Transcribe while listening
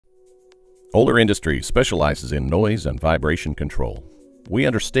Oeler Industries specializes in noise and vibration control. We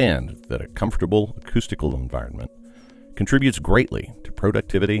understand that a comfortable acoustical environment contributes greatly to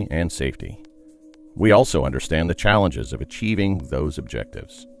productivity and safety. We also understand the challenges of achieving those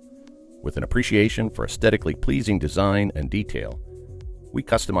objectives. With an appreciation for aesthetically pleasing design and detail, we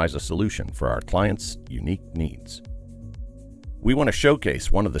customize a solution for our clients' unique needs. We want to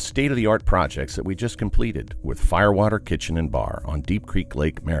showcase one of the state-of-the-art projects that we just completed with Firewater Kitchen Bar on Deep Creek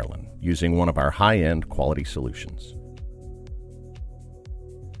Lake, Maryland, using one of our high-end quality solutions.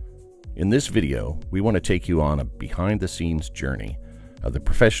 In this video, we want to take you on a behind-the-scenes journey of the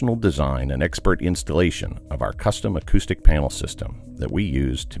professional design and expert installation of our custom acoustic panel system that we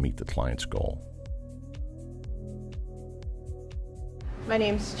use to meet the client's goal. My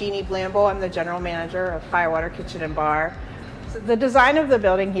name's Jeannie Blamble. I'm the general manager of Firewater Kitchen Bar. So the design of the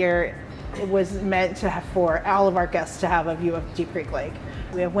building here was meant to have for all of our guests to have a view of Deep Creek Lake.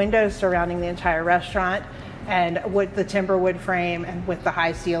 We have windows surrounding the entire restaurant, and with the timber wood frame and with the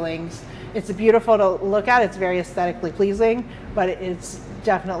high ceilings. It's beautiful to look at. It's very aesthetically pleasing, but it's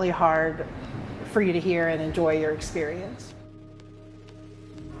definitely hard for you to hear and enjoy your experience.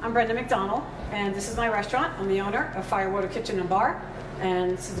 I'm Brenda McDonald, and this is my restaurant. I'm the owner of Firewater Kitchen Bar,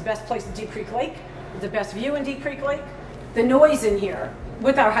 and this is the best place in Deep Creek Lake, the best view in Deep Creek Lake. The noise in here,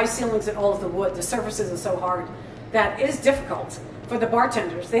 with our high ceilings and all of the wood, the surfaces are so hard that it is difficult for the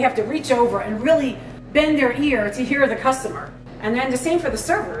bartenders. They have to reach over and really bend their ear to hear the customer. And then the same for the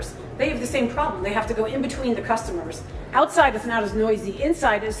servers. They have the same problem. They have to go in between the customers. Outside it's not as noisy.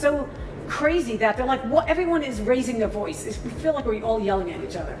 Inside is so crazy that they're like, what? Everyone is raising their voice. We feel like we're all yelling at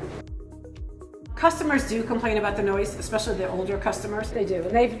each other. Customers do complain about the noise, especially the older customers. They do,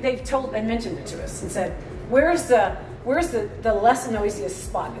 and they've told and mentioned it to us and said, where's the less noisiest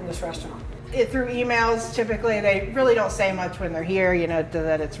spot in this restaurant? Through emails, typically they really don't say much when they're here,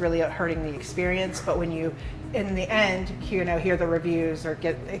 that it's really hurting the experience. But when you, in the end, hear the reviews or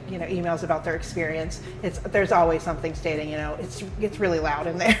get emails about their experience, there's always something stating, it's really loud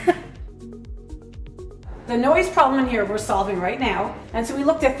in there. The noise problem in here we're solving right now, and so we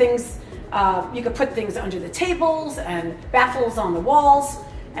looked at things. You could put things under the tables and baffles on the walls,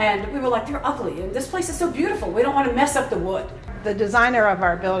 and we were like, they're ugly, and this place is so beautiful. We don't want to mess up the wood. The designer of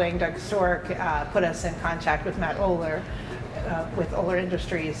our building, Doug Stork, put us in contact with Matt Oeler with Oeler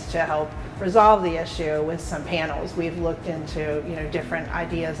Industries to help resolve the issue with some panels. We've looked into different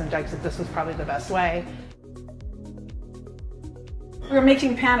ideas, and Doug said this was probably the best way. We're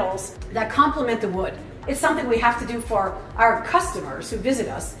making panels that complement the wood. It's something we have to do for our customers who visit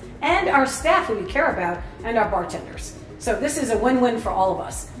us and our staff who we care about and our bartenders. So this is a win-win for all of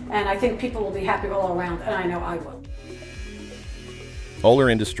us, and I think people will be happy all around, and I know I will.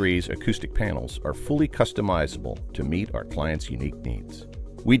 Oeler Industries acoustic panels are fully customizable to meet our clients' unique needs.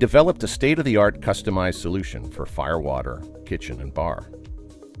 We developed a state-of-the-art customized solution for Firewater Kitchen Bar.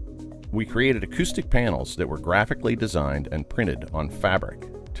 We created acoustic panels that were graphically designed and printed on fabric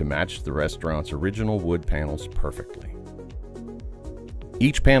to match the restaurant's original wood panels perfectly.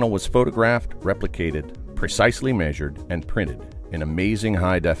 Each panel was photographed, replicated, precisely measured, and printed in amazing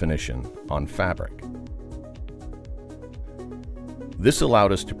high definition on fabric. This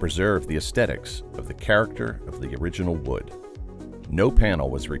allowed us to preserve the aesthetics of the character of the original wood. No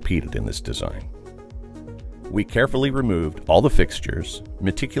panel was repeated in this design. We carefully removed all the fixtures,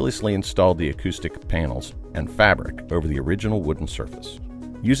 meticulously installed the acoustic panels and fabric over the original wooden surface.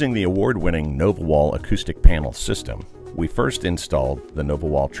 Using the award-winning NovaWall acoustic panel system, we first installed the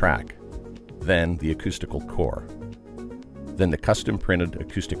NovaWall track, then the acoustical core. Then the custom-printed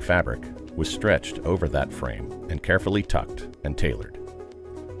acoustic fabric was stretched over that frame and carefully tucked and tailored.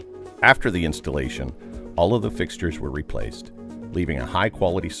 After the installation, all of the fixtures were replaced, leaving a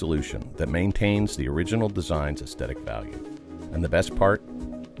high-quality solution that maintains the original design's aesthetic value. And the best part?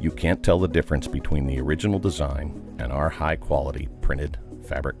 You can't tell the difference between the original design and our high-quality printed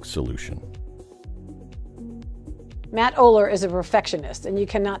fabric solution. Matt Oeler is a perfectionist, and you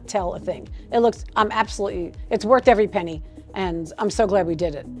cannot tell a thing. It's worth every penny, and I'm so glad we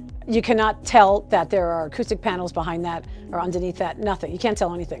did it. You cannot tell that there are acoustic panels behind that or underneath that, nothing. You can't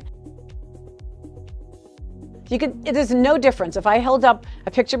tell anything. There's no difference. If I held up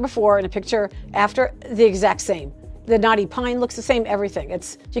a picture before and a picture after, the exact same. The knotty pine looks the same, everything.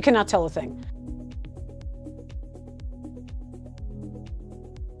 You cannot tell a thing.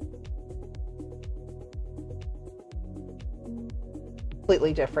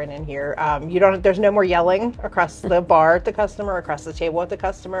 Completely different in here. There's no more yelling across the bar at the customer, across the table at the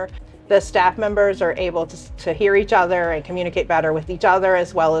customer. The staff members are able to hear each other and communicate better with each other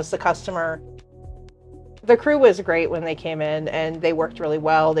as well as the customer. The crew was great when they came in, and they worked really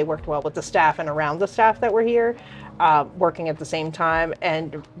well. They worked well with the staff and around the staff that were here, working at the same time.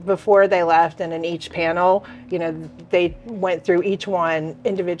 And before they left, and in each panel, you know, they went through each one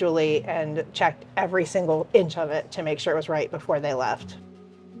individually and checked every single inch of it to make sure it was right before they left.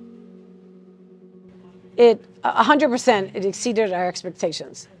 100%, it exceeded our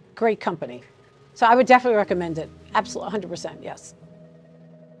expectations. Great company. So I would definitely recommend it. Absolutely, 100%, yes.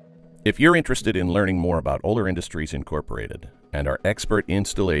 If you're interested in learning more about Oeler Industries Incorporated and our expert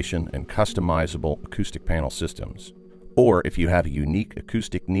installation and customizable acoustic panel systems, or if you have a unique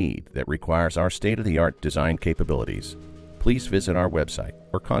acoustic need that requires our state-of-the-art design capabilities, please visit our website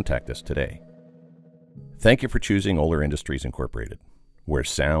or contact us today. Thank you for choosing Oeler Industries Incorporated, where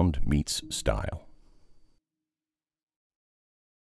sound meets style.